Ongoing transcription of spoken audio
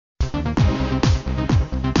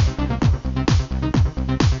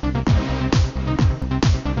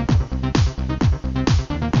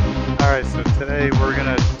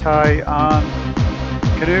tie on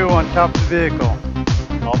canoe on top of the vehicle,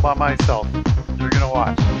 all by myself. You're gonna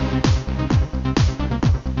watch.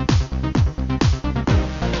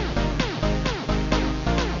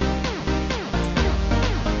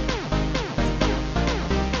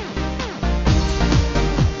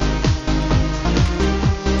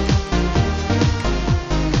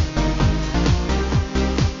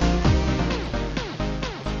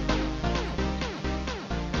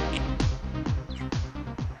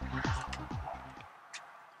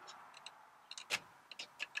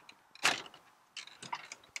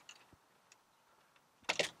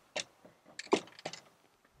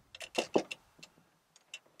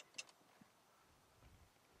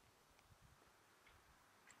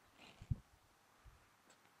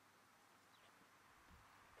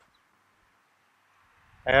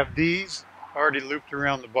 I have these already looped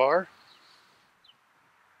around the bar.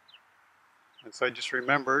 And so I just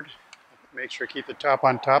remembered, make sure I keep the top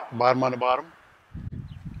on top, the bottom on the bottom.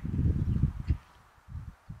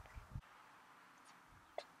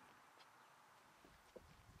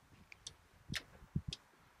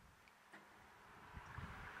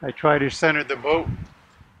 I try to center the boat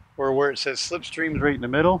where it says slipstreams right in the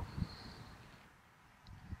middle.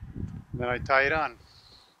 And then I tie it on.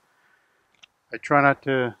 I try not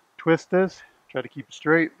to twist this, try to keep it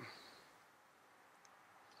straight.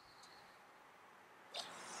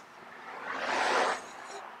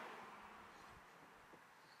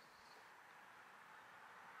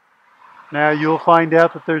 Now you'll find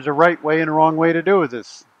out that there's a right way and a wrong way to do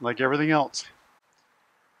this, like everything else.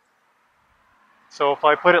 So if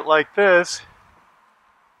I put it like this,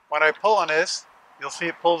 when I pull on this, you'll see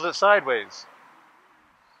it pulls it sideways.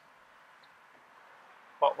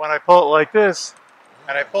 But when I pull it like this,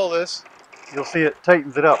 and I pull this, you'll see it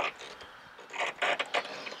tightens it up.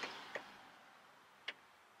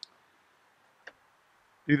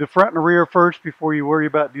 Do the front and the rear first before you worry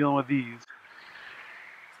about dealing with these.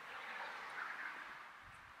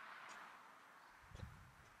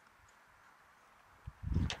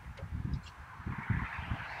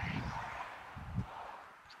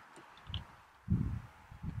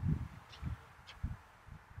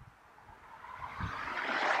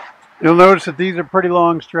 You'll notice that these are pretty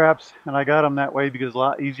long straps, and I got them that way because it's a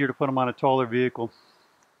lot easier to put them on a taller vehicle.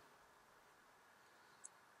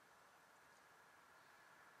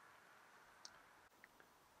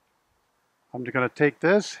 I'm just going to take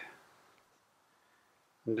this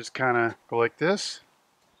and just kind of go like this,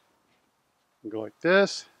 and go like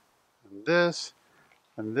this, and this,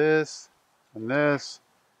 and this, and this,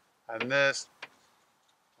 and this.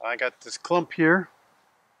 I got this clump here.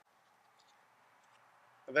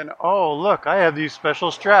 And then, oh look, I have these special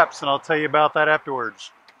straps, and I'll tell you about that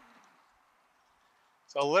afterwards.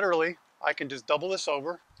 So literally, I can just double this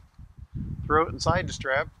over, throw it inside the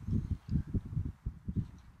strap.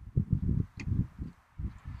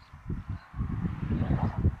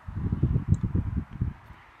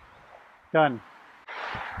 Done.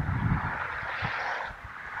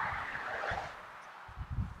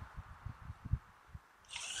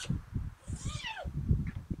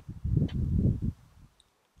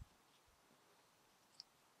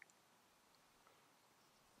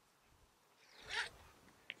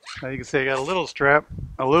 Now you can see I got a little strap,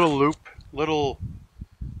 a little loop, little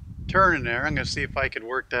turn in there. I'm going to see if I could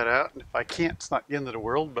work that out. And if I can't, it's not the end of the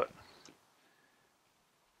world, but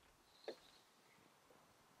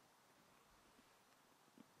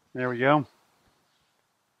there we go.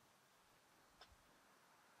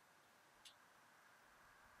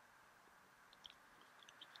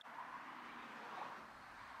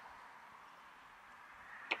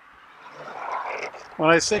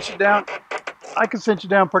 When I cinch it down, I can cinch it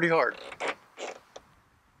down pretty hard.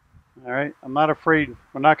 All right, I'm not afraid.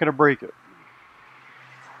 We're not going to break it.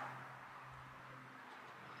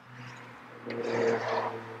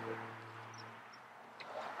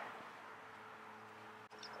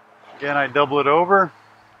 Again, I double it over.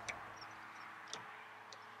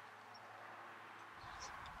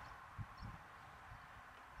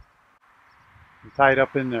 And tie it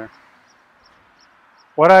up in there.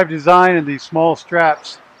 What I've designed in these small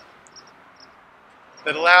straps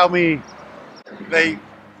that allow me, they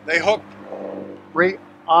hook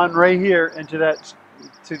right here into that,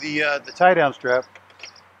 to the tie down strap.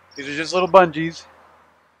 These are just little bungees,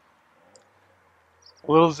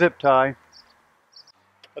 a little zip tie.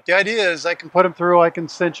 But the idea is I can put them through, I can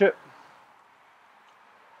cinch it,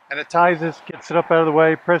 and it ties this, gets it up out of the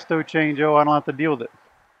way, presto changeo, I don't have to deal with it.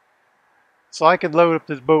 So I could load up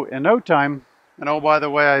this boat in no time, and oh by the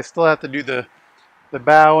way, I still have to do the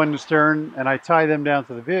bow and the stern, and I tie them down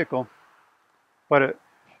to the vehicle. But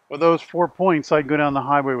With those 4 points, I can go down the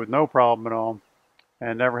highway with no problem at all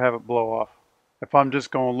and never have it blow off. If I'm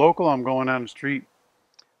just going local, I'm going down the street,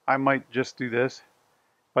 I might just do this.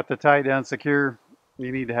 But to tie it down secure,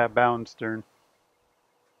 you need to have bound stern.